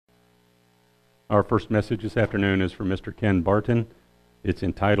Our first message this afternoon is from Mr. Ken Barton. It's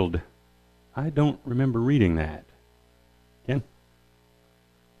entitled, I Don't Remember Reading That. Ken?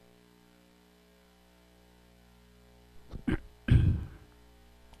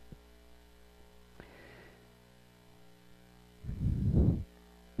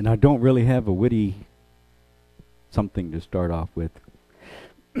 And I don't really have a witty something to start off with.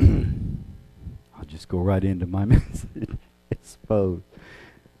 I'll just go right into my message, I suppose.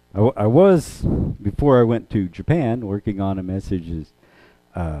 I was, before I went to Japan, working on a message.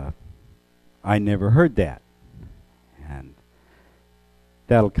 I never heard that. And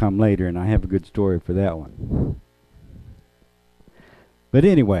that'll come later, and I have a good story for that one. But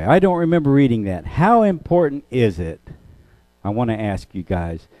anyway, I don't remember reading that. How important is it? I want to ask you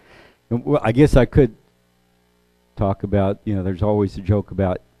guys. Well, I guess I could talk about, there's always a joke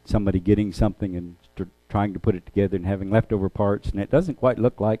about somebody getting something and trying to put it together and having leftover parts, and it doesn't quite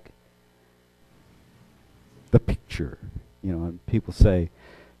look like the picture. And people say,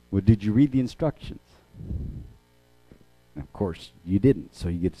 well, did you read the instructions? And of course, you didn't, so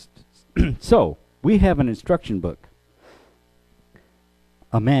you get so, we have an instruction book.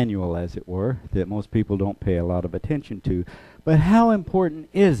 A manual, as it were, that most people don't pay a lot of attention to. But how important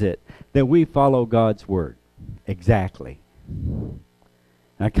is it that we follow God's Word? Exactly. And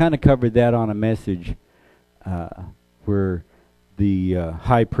I kind of covered that on a message where the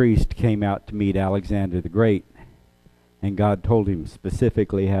high priest came out to meet Alexander the Great, and God told him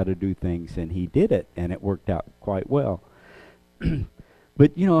specifically how to do things, and he did it, and it worked out quite well.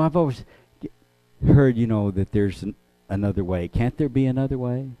 But, I've always heard, that there's another way. Can't there be another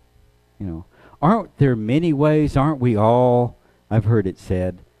way? Aren't there many ways? Aren't we all, I've heard it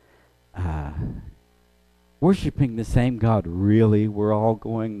said, worshiping the same God? Really? We're all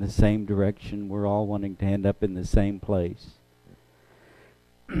going the same direction. We're all wanting to end up in the same place.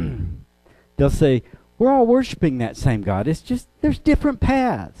 They'll say, we're all worshiping that same God. It's just, there's different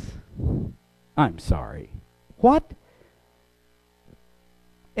paths. I'm sorry. What?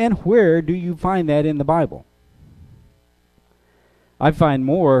 And where do you find that in the Bible? I find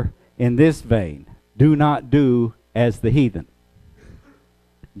more in this vein. Do not do as the heathen.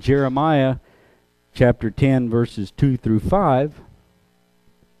 Jeremiah chapter 10, verses 2 through 5.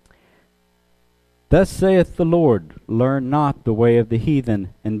 Thus saith the Lord, learn not the way of the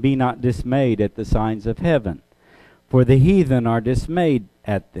heathen, and be not dismayed at the signs of heaven. For the heathen are dismayed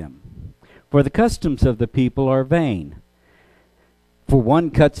at them. For the customs of the people are vain. For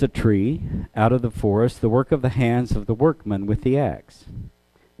one cuts a tree out of the forest, the work of the hands of the workman with the axe.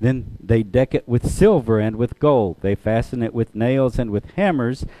 Then they deck it with silver and with gold. They fasten it with nails and with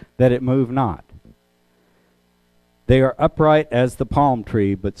hammers, that it move not. They are upright as the palm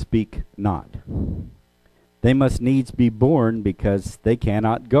tree, but speak not. They must needs be born, because they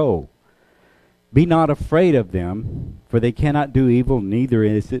cannot go. Be not afraid of them, for they cannot do evil, neither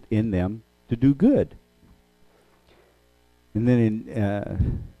is it in them to do good. And then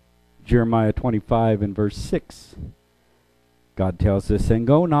in Jeremiah 25 and verse 6, God tells us, and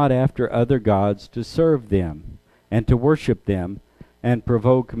go not after other gods to serve them, and to worship them, and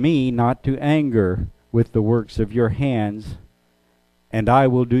provoke me not to anger with the works of your hands, and I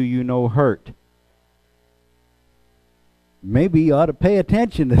will do you no hurt. Maybe you ought to pay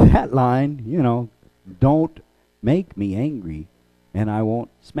attention to that line, don't make me angry, and I won't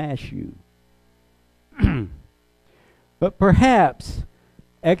smash you. But perhaps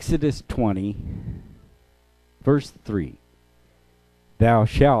Exodus 20, verse 3, thou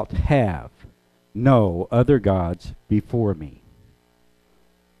shalt have no other gods before me.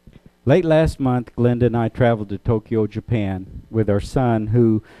 Late last month, Glenda and I traveled to Tokyo, Japan, with our son,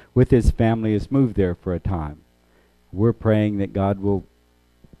 who, with his family, has moved there for a time. We're praying that God will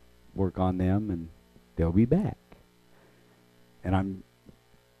work on them and they'll be back. And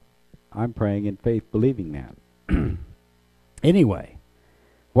I'm praying in faith, believing that. Anyway,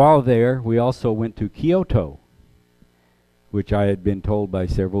 while there, we also went to Kyoto, which I had been told by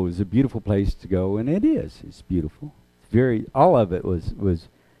several was a beautiful place to go, and it is. It's beautiful. All of it was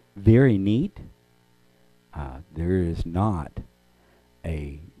very neat. There is not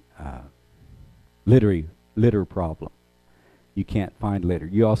a litter problem. You can't find litter.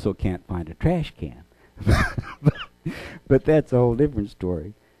 You also can't find a trash can. But that's a whole different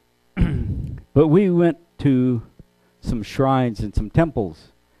story. But we went to some shrines and some temples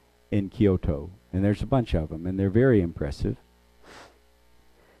in Kyoto, and there's a bunch of them, and they're very impressive.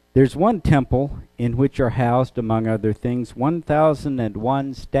 There's one temple in which are housed, among other things,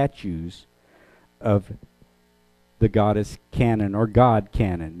 1,001 statues of the goddess Canon, or God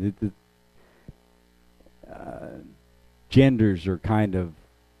Canon. The, genders are kind of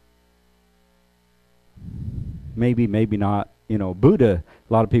maybe, maybe not. You know, Buddha,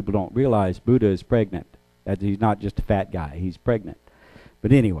 a lot of people don't realize Buddha is pregnant. That he's not just a fat guy, he's pregnant.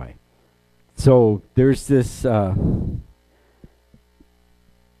 But anyway, so there's this there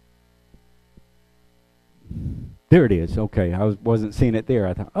it is. Okay, I wasn't seeing it there.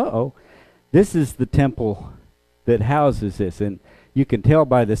 I thought, uh-oh, this is the temple that houses this. And you can tell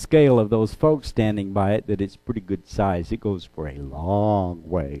by the scale of those folks standing by it that it's pretty good size. It goes for a long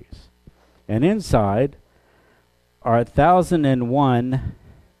ways. And inside are 1,001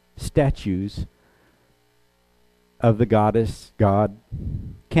 statues of the goddess god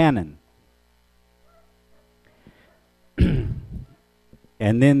Canaan. And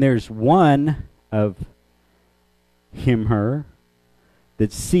then there's one of him, her,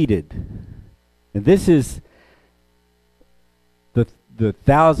 that's seated. And this is the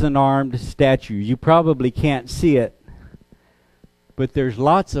 1,000-armed statue. You probably can't see it, but there's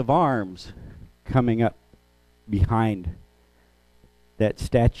lots of arms coming up behind that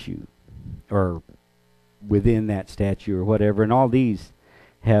statue, or within that statue, or whatever. And all these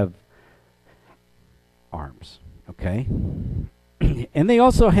have arms, okay? And they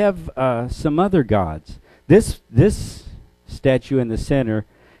also have some other gods. This statue in the center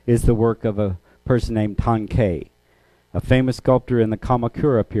is the work of a person named Tankei, a famous sculptor in the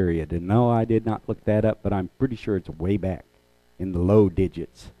Kamakura period. And no, I did not look that up, but I'm pretty sure it's way back in the low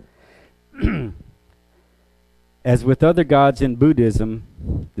digits. As with other gods in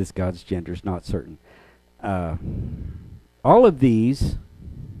Buddhism, this god's gender is not certain. All of these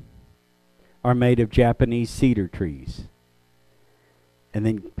are made of Japanese cedar trees, and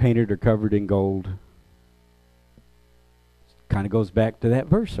then painted or covered in gold. Kind of goes back to that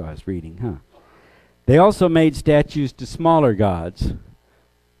verse I was reading, huh? They also made statues to smaller gods.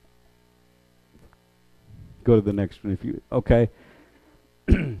 Go to the next one if you... Okay.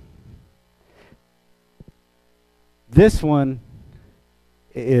 This one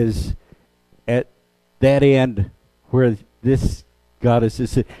is at that end where this goddess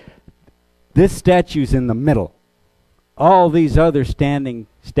is. This statue's in the middle. All these other standing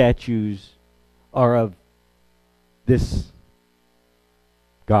statues are of this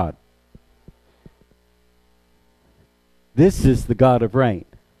God. This is the God of rain.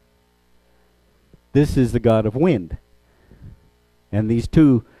 This is the God of wind. And these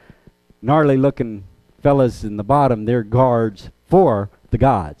two gnarly looking fellas in the bottom, they're guards for the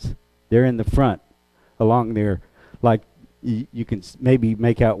gods. They're in the front along there, like you can maybe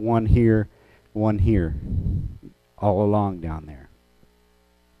make out one here, all along down there.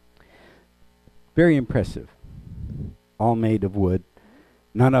 Very impressive. All made of wood.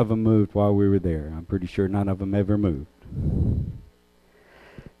 None of them moved while we were there. I'm pretty sure none of them ever moved.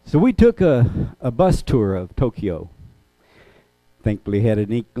 So we took a bus tour of Tokyo. Thankfully had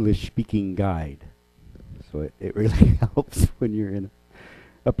an English-speaking guide. So it really helps when you're in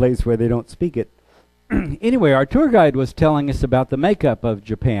a place where they don't speak it. Anyway, our tour guide was telling us about the makeup of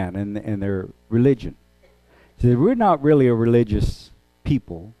Japan and their religion. He said, we're not really a religious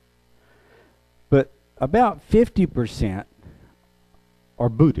people, but about 50% are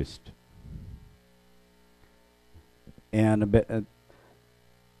Buddhist. And about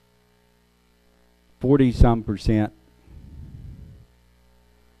 40-some%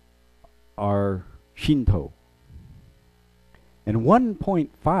 are Shinto. And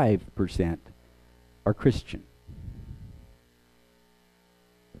 1.5% are Christian.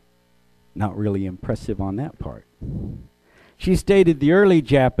 Not really impressive on that part. She stated the early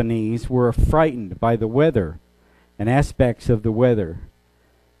Japanese were frightened by the weather and aspects of the weather.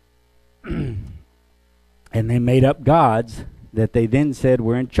 And they made up gods that they then said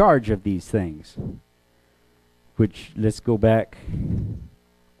were in charge of these things. Which, let's go back.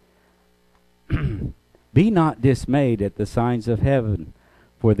 Be not dismayed at the signs of heaven,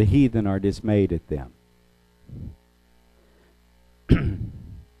 for the heathen are dismayed at them.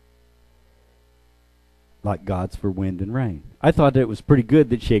 Like gods for wind and rain. I thought it was pretty good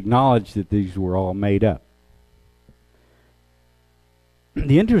that she acknowledged that these were all made up.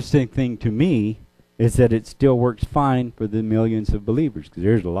 The interesting thing to me is that it still works fine for the millions of believers, because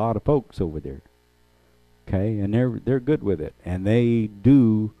there's a lot of folks over there. Okay, and they're good with it, and they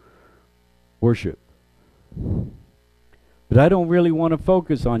do worship. But I don't really want to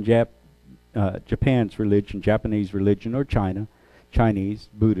focus on Japan's religion, Japanese religion, or Chinese,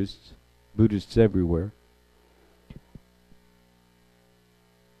 Buddhists everywhere.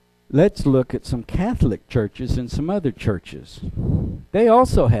 Let's look at some Catholic churches and some other churches. They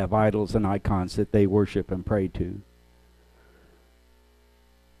also have idols and icons that they worship and pray to.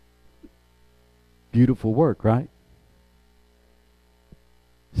 Beautiful work, right?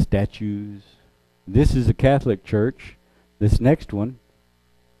 Statues, This is a Catholic church. This next one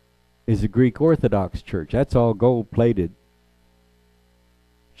is a Greek Orthodox church. That's all gold-plated,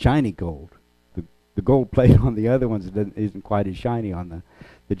 shiny gold. The gold plate on the other ones isn't quite as shiny. On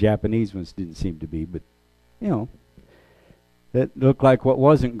the Japanese ones didn't seem to be, but you know, that looked like what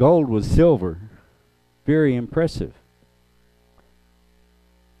wasn't gold was silver. Very impressive.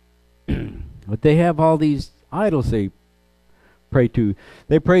 But they have all these idols they pray to.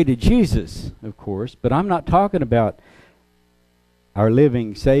 They pray to Jesus, of course, but I'm not talking about our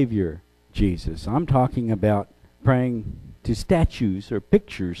living Savior, Jesus. I'm talking about praying to statues or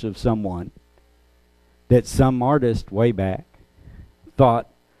pictures of someone that some artist way back thought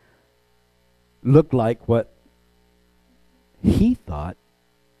looked like what he thought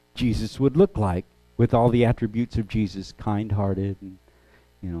Jesus would look like, with all the attributes of Jesus, kind-hearted, and,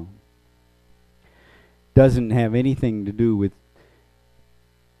 you know, doesn't have anything to do with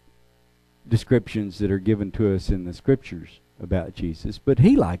descriptions that are given to us in the scriptures about Jesus. But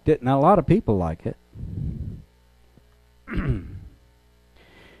he liked it, and a lot of people like it.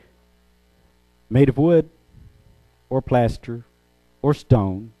 Made of wood or plaster or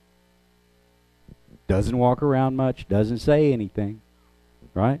stone. Doesn't walk around much, doesn't say anything,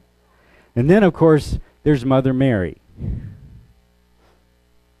 right? And then, of course, there's Mother Mary.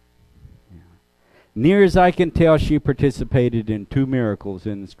 Near as I can tell, she participated in 2 miracles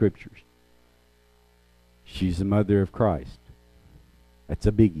in the scriptures. She's the mother of Christ. That's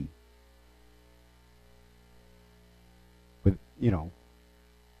a biggie. But, you know,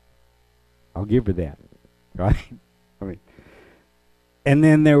 I'll give her that, right? I mean, and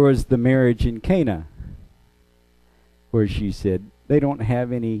then there was the marriage in Cana, where she said, they don't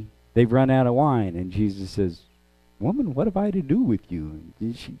have any, they've run out of wine. And Jesus says, woman, what have I to do with you?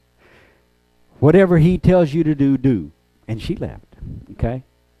 And she, whatever he tells you to do, do. And she left, okay?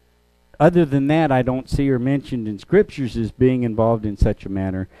 Other than that, I don't see her mentioned in scriptures as being involved in such a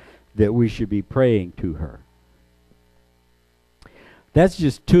manner that we should be praying to her. That's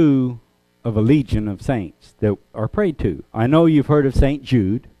just 2 of a legion of saints that are prayed to. I know you've heard of St.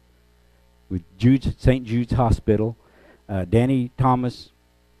 Jude, with St. Jude's Hospital. Danny Thomas,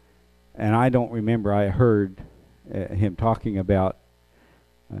 and I don't remember, I heard him talking about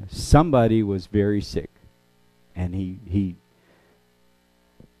somebody was very sick, and he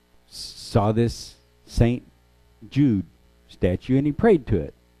saw this St. Jude statue, and he prayed to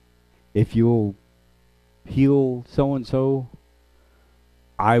it. If you'll heal so-and-so,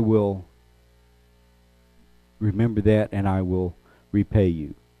 I will remember that, and I will repay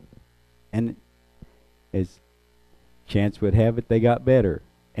you. And as chance would have it, they got better.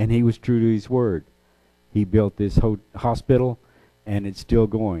 And he was true to his word. He built this hospital, and it's still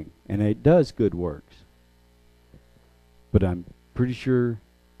going. And it does good works. But I'm pretty sure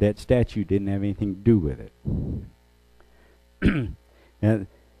that statue didn't have anything to do with it. And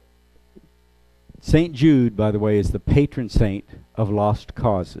St. Jude, by the way, is the patron saint of lost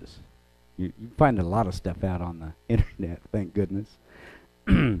causes. You find a lot of stuff out on the internet, thank goodness.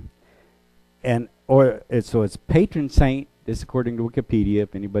 So it's patron saint. This according to Wikipedia.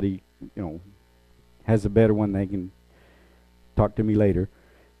 If anybody has a better one, they can talk to me later.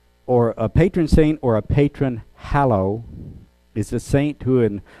 Or a patron saint or a patron hallow is a saint who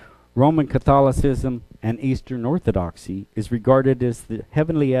in Roman Catholicism and Eastern Orthodoxy is regarded as the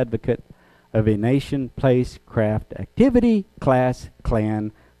heavenly advocate of a nation, place, craft, activity, class,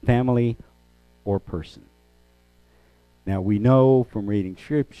 clan, family, or person. Now we know from reading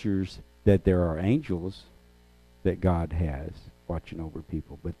scriptures that there are angels that God has watching over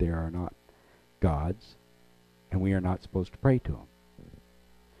people, but they are not gods, and we are not supposed to pray to them.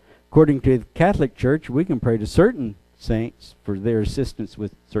 According to the Catholic Church, we can pray to certain saints for their assistance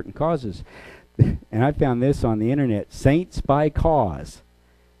with certain causes. And I found this on the internet, saints by cause.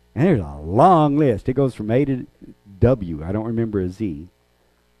 And there's a long list. It goes from A to W. I don't remember a Z.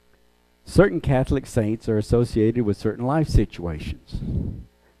 Certain Catholic saints are associated with certain life situations.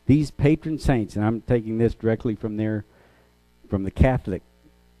 These patron saints, and I'm taking this directly from the Catholic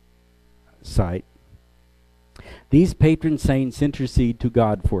site. These patron saints intercede to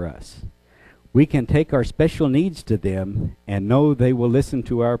God for us. We can take our special needs to them and know they will listen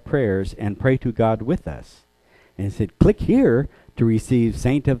to our prayers and pray to God with us. And it said, click here to receive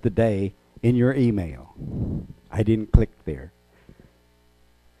Saint of the Day in your email. I didn't click there.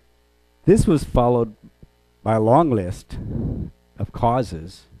 This was followed by a long list of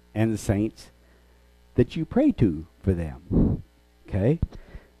causes and the saints that you pray to for them. Okay?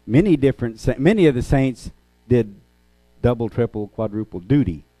 Many of the saints did double, triple, quadruple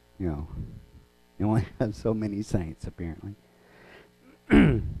duty. You only have so many saints, apparently.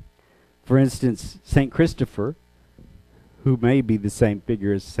 For instance, St. Christopher, who may be the same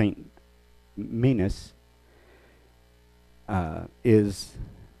figure as St. Minas, is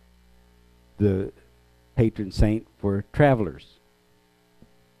the patron saint for travelers.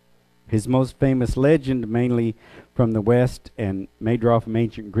 His most famous legend, mainly from the West and may draw from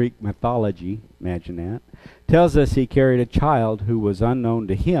ancient Greek mythology, imagine that, tells us he carried a child who was unknown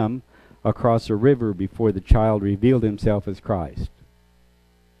to him across a river before the child revealed himself as Christ.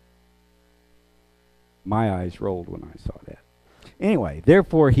 My eyes rolled when I saw that. Anyway,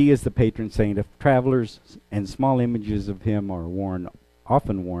 therefore he is the patron saint of travelers, and small images of him are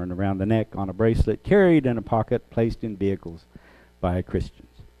often worn around the neck on a bracelet, carried in a pocket, placed in vehicles by Christians.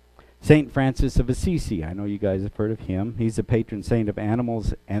 St. Francis of Assisi, I know you guys have heard of him. He's the patron saint of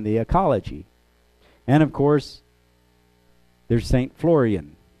animals and the ecology. And of course, there's St.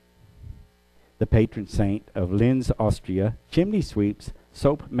 Florian, the patron saint of Linz, Austria, chimney sweeps,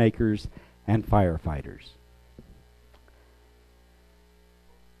 soap makers, and firefighters.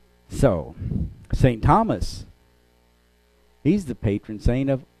 So, St. Thomas, he's the patron saint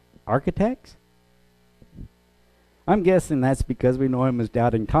of architects. I'm guessing that's because we know him as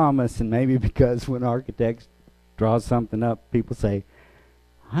Doubting Thomas, and maybe because when architects draw something up, people say,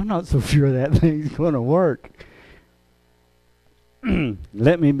 I'm not so sure that thing's going to work.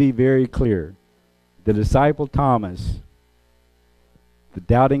 Let me be very clear. The disciple Thomas, the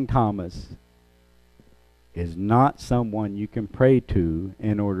Doubting Thomas, is not someone you can pray to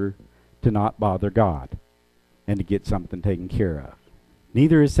in order to not bother God and to get something taken care of.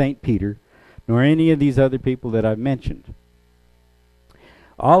 Neither is St. Peter, nor any of these other people that I've mentioned.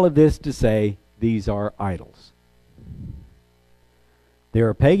 All of this to say, these are idols. There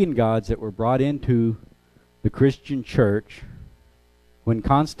are pagan gods that were brought into the Christian church when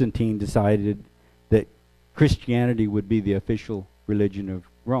Constantine decided that Christianity would be the official religion of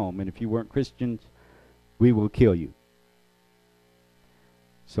Rome, and if you weren't Christians, we will kill you.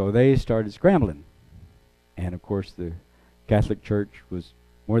 So they started scrambling. And of course the Catholic Church was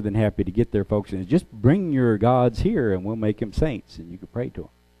more than happy to get their folks and just bring your gods here and we'll make them saints and you can pray to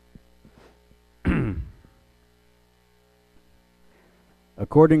them.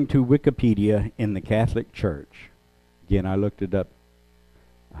 According to Wikipedia in the Catholic Church, again I looked it up,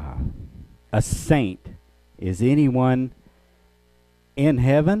 a saint is anyone in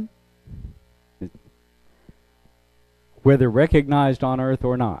heaven, whether recognized on earth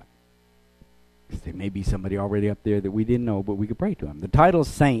or not. There may be somebody already up there that we didn't know, but we could pray to him. The title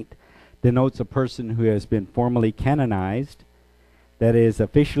saint denotes a person who has been formally canonized, that is,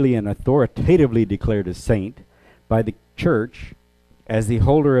 officially and authoritatively declared a saint by the church as the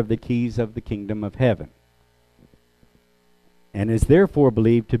holder of the keys of the kingdom of heaven, and is therefore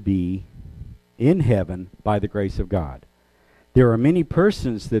believed to be in heaven by the grace of God. There are many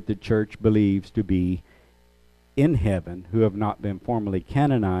persons that the church believes to be in heaven who have not been formally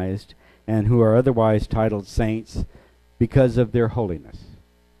canonized and who are otherwise titled saints because of their holiness.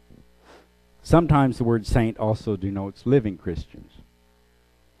 Sometimes the word saint also denotes living Christians.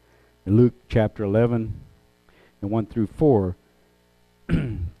 In Luke chapter 11 and 1 through 4,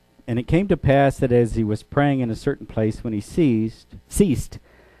 and it came to pass that as he was praying in a certain place, when he ceased,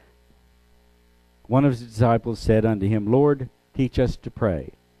 one of his disciples said unto him, Lord, teach us to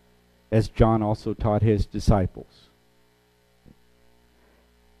pray, as John also taught his disciples.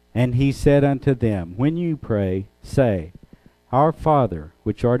 And he said unto them, When you pray, say, Our Father,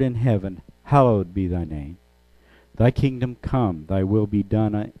 which art in heaven, hallowed be thy name. Thy kingdom come, thy will be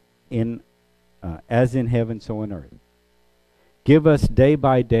done as in heaven, so on earth. Give us day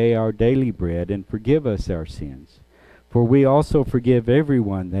by day our daily bread, and forgive us our sins, for we also forgive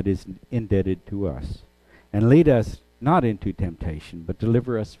everyone that is indebted to us. And lead us not into temptation, but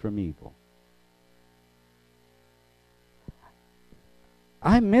deliver us from evil.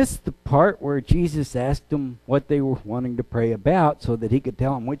 I missed the part where Jesus asked them what they were wanting to pray about so that he could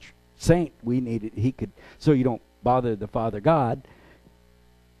tell them which saint we needed. So you don't bother the Father God.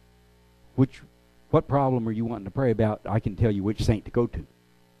 What problem are you wanting to pray about? I can tell you which saint to go to.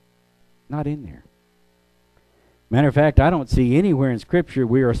 Not in there. Matter of fact, I don't see anywhere in Scripture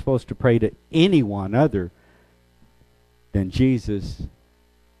we are supposed to pray to anyone other than Jesus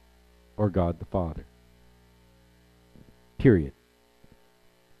or God the Father. Period.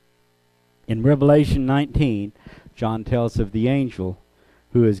 In Revelation 19, John tells of the angel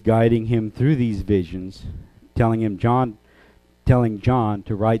who is guiding him through these visions, telling John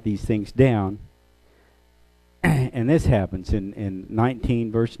to write these things down. And this happens in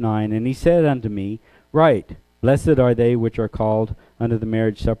 19 verse 9. And he said unto me, Write, blessed are they which are called unto the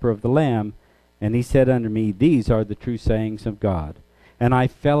marriage supper of the Lamb. And he said unto me, These are the true sayings of God. and I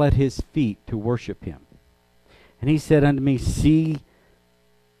fell at his feet to worship him. And he said unto me, See,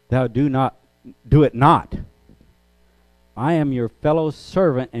 thou do it not. I am your fellow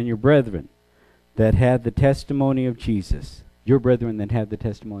servant and your brethren that had the testimony of Jesus. Your brethren that had the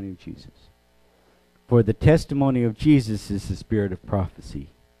testimony of Jesus. For the testimony of Jesus is the spirit of prophecy.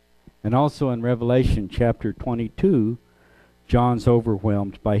 And also in Revelation chapter 22, John's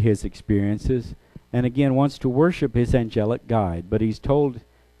overwhelmed by his experiences and again wants to worship his angelic guide. But he's told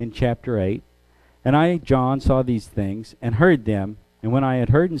in chapter 8, And I, John, saw these things and heard them. And when I had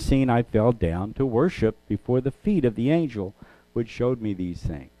heard and seen, I fell down to worship before the feet of the angel which showed me these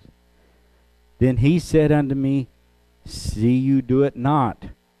things. Then he said unto me, See you do it not,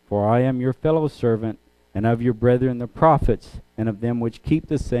 for I am your fellow servant, and of your brethren the prophets, and of them which keep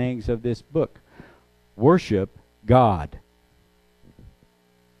the sayings of this book. Worship God.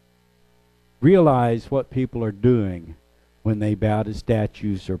 Realize what people are doing when they bow to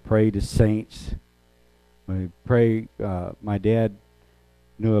statues or pray to saints. When they pray, my dad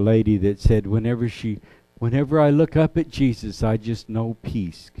knew a lady that said, whenever I look up at Jesus, I just know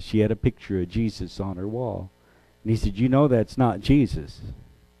peace. 'Cause she had a picture of Jesus on her wall. And he said, You know that's not Jesus.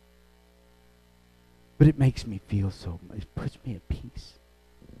 But it makes me feel so, it puts me at peace.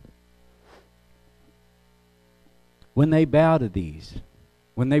 When they bow to these,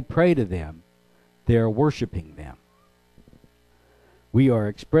 when they pray to them, they are worshiping them. We are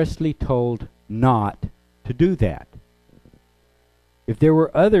expressly told not to do that. If there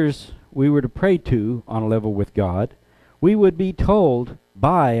were others we were to pray to on a level with God, we would be told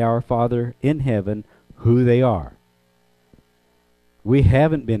by our Father in heaven who they are. We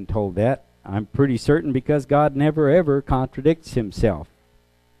haven't been told that, I'm pretty certain, because God never ever contradicts himself.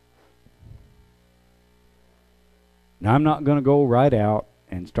 Now, I'm not going to go right out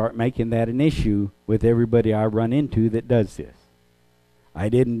and start making that an issue with everybody I run into that does this. I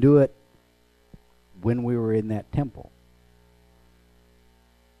didn't do it when we were in that temple.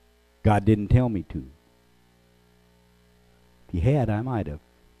 God didn't tell me to. If he had, I might have.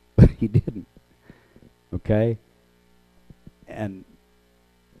 But he didn't. Okay? And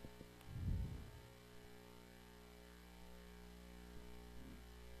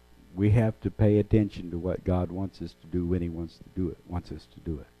we have to pay attention to what God wants us to do when he wants us to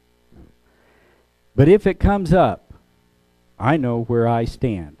do it. But if it comes up, I know where I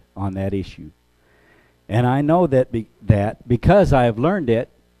stand on that issue. And I know that because I have learned it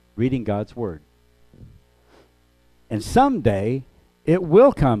reading God's Word. And someday it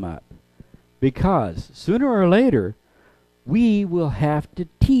will come up, because sooner or later we will have to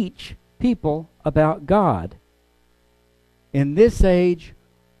teach people about God in this age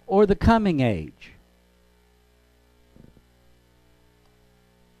or the coming age.